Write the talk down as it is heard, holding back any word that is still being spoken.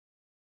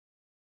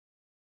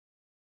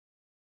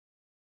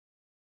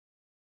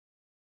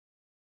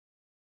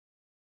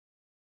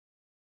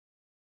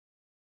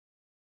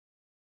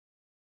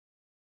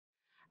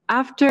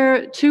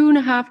After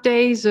 2.5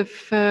 days of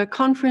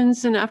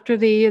conference and after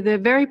the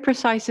very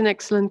precise and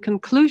excellent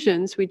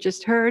conclusions we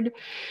just heard,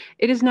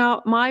 it is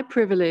now my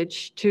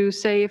privilege to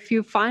say a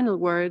few final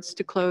words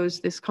to close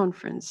this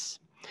conference.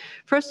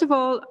 First of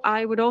all,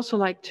 I would also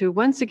like to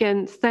once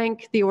again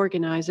thank the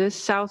organizers,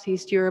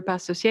 Southeast Europe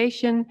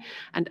Association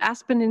and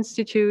Aspen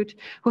Institute,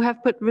 who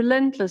have put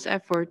relentless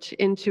effort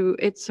into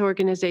its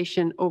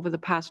organization over the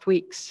past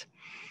weeks.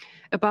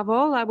 Above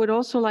all, I would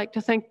also like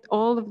to thank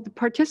all of the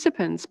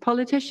participants,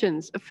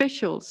 politicians,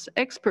 officials,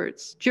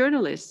 experts,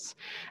 journalists,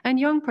 and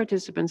young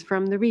participants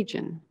from the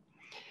region.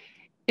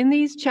 In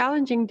these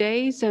challenging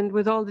days and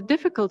with all the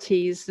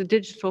difficulties the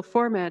digital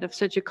format of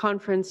such a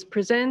conference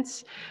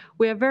presents,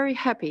 we are very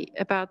happy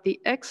about the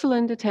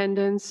excellent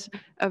attendance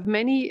of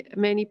many,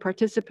 many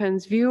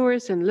participants,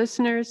 viewers, and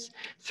listeners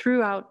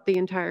throughout the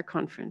entire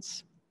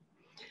conference.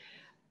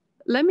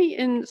 Let me,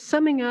 in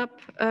summing up,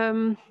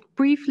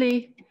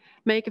 briefly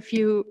make a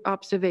few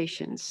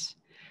observations.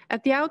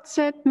 At the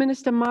outset,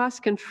 Minister Maas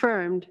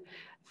confirmed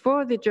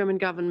for the German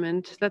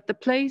government that the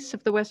place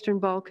of the Western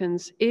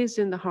Balkans is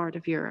in the heart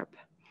of Europe.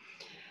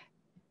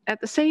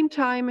 At the same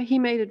time, he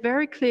made it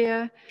very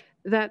clear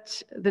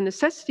that the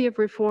necessity of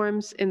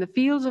reforms in the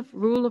fields of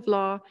rule of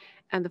law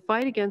and the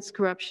fight against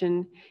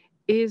corruption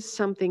is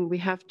something we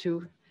have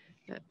to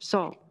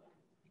solve.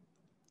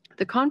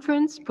 The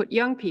conference put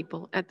young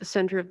people at the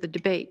center of the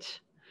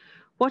debate.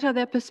 What are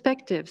their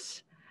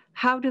perspectives?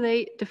 How do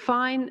they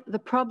define the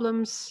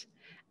problems,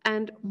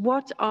 and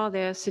what are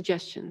their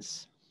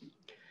suggestions?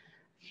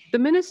 The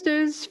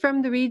ministers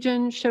from the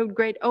region showed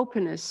great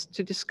openness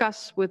to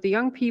discuss with the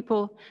young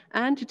people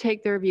and to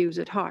take their views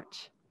at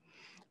heart.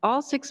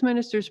 All 6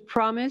 ministers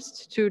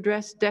promised to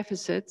address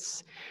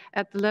deficits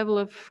at the level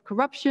of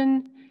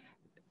corruption,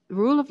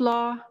 rule of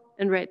law,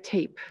 and red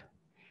tape.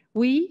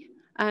 We,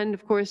 and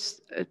of course,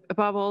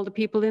 above all, the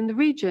people in the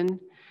region,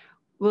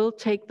 will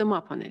take them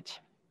up on it.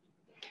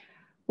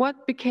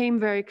 What became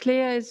very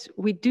clear is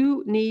we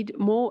do need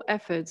more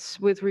efforts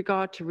with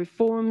regard to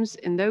reforms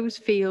in those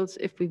fields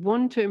if we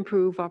want to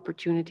improve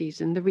opportunities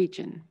in the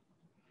region.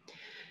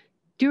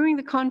 During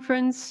the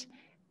conference,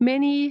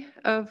 many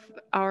of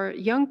our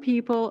young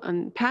people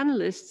and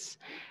panelists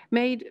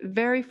made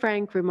very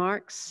frank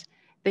remarks.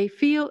 They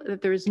feel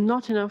that there is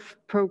not enough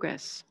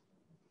progress.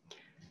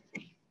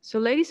 So,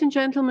 ladies and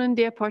gentlemen,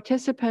 dear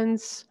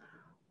participants,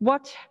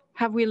 what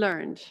have we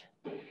learned?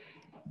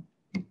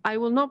 I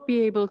will not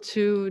be able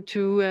to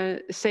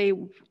say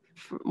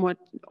what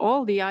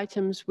all the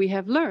items we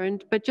have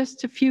learned, but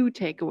just a few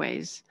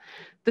takeaways.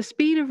 The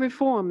speed of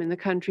reform in the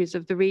countries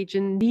of the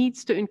region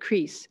needs to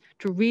increase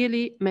to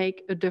really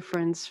make a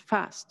difference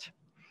fast.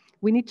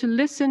 We need to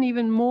listen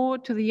even more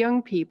to the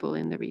young people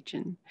in the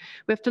region.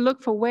 We have to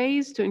look for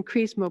ways to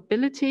increase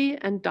mobility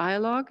and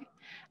dialogue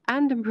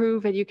and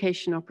improve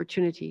education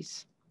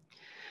opportunities.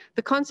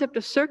 The concept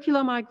of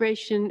circular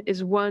migration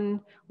is one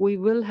we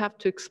will have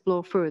to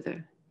explore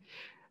further.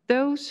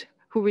 Those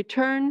who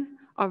return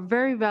are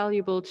very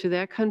valuable to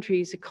their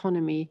country's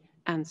economy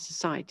and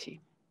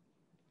society.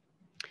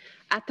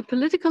 At the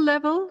political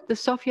level, the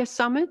Sofia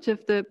summit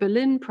of the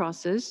Berlin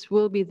process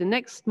will be the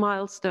next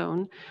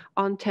milestone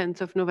on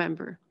 10th of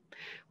November.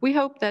 We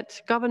hope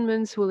that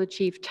governments will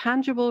achieve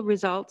tangible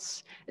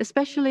results,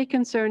 especially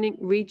concerning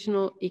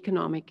regional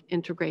economic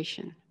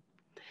integration.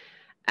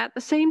 At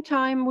the same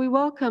time, we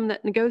welcome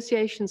that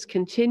negotiations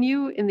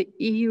continue in the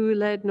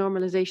EU-led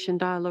normalization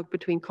dialogue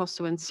between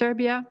Kosovo and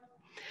Serbia.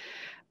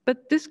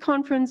 But this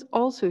conference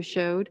also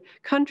showed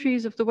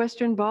countries of the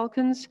Western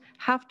Balkans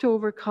have to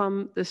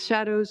overcome the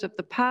shadows of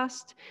the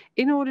past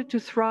in order to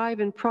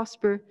thrive and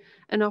prosper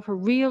and offer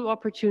real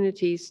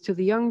opportunities to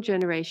the young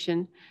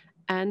generation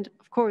and,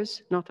 of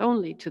course, not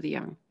only to the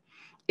young.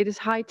 It is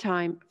high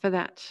time for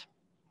that.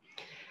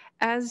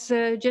 As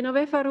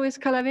Genoveva Ruiz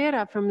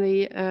Calavera from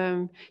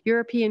the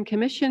European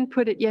Commission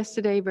put it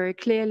yesterday very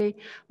clearly,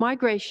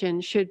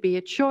 migration should be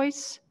a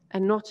choice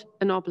and not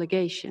an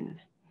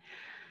obligation.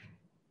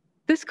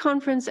 This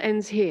conference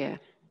ends here,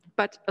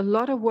 but a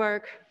lot of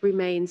work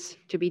remains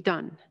to be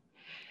done.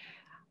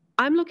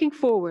 I'm looking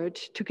forward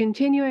to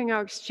continuing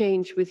our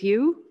exchange with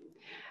you,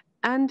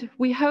 and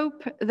we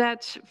hope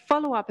that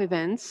follow-up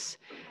events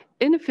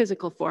in a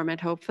physical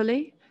format,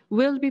 hopefully,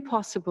 will be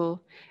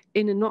possible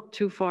in a not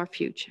too far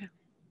future.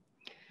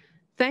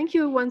 Thank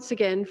you once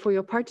again for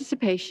your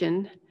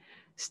participation.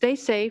 Stay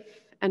safe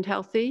and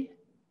healthy,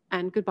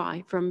 and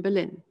goodbye from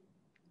Berlin.